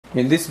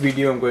In this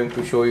video I'm going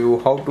to show you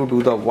how to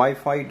do the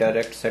Wi-Fi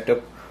direct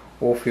setup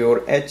of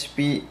your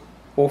HP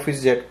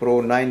OfficeJet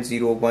Pro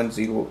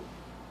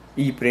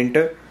 9010E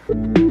printer.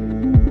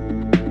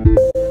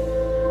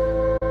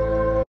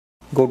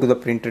 Go to the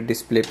printer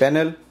display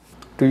panel.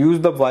 To use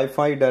the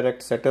Wi-Fi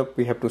direct setup,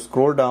 we have to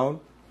scroll down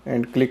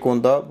and click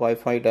on the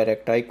Wi-Fi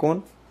direct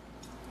icon.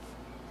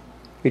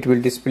 It will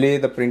display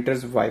the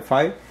printer's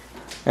Wi-Fi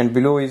and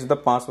below is the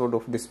password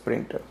of this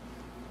printer.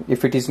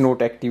 If it is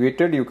not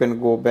activated, you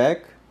can go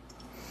back.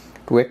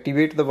 To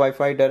activate the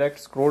Wi-Fi direct,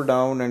 scroll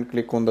down and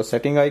click on the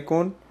setting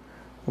icon.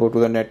 Go to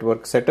the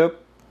network setup,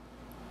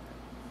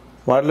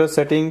 wireless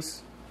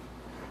settings,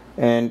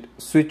 and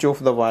switch off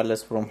the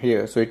wireless from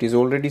here. So it is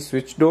already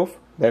switched off.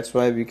 That's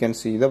why we can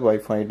see the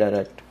Wi-Fi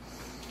direct.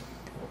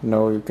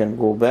 Now you can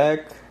go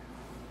back.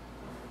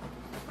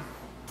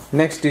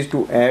 Next is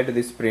to add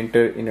this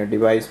printer in a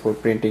device for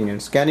printing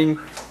and scanning.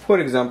 For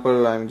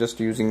example, I'm just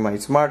using my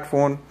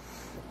smartphone.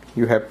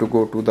 You have to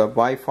go to the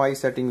Wi-Fi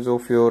settings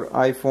of your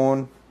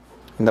iPhone.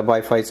 In the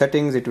Wi-Fi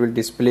settings, it will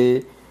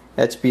display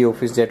HP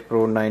OfficeJet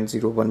Pro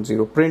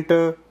 9010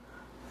 printer.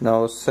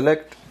 Now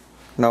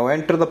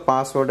enter the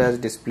password as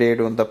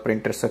displayed on the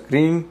printer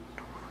screen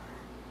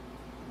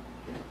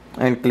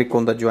and click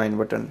on the join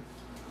button.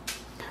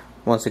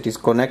 Once it is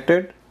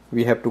connected,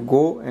 we have to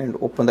go and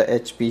open the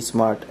HP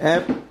Smart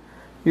app.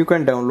 You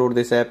can download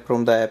this app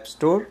from the App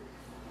Store.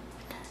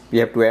 We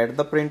have to add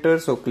the printer,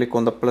 so click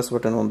on the plus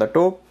button on the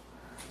top.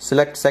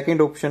 Select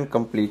second option,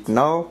 complete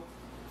now.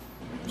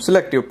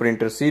 Select your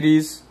printer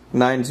series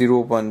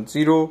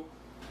 9010.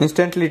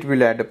 Instantly it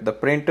will add up the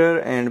printer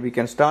and we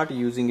can start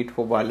using it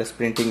for wireless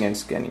printing and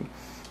scanning.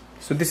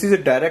 So this is a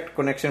direct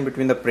connection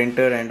between the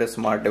printer and a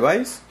smart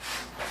device.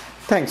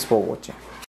 Thanks for watching.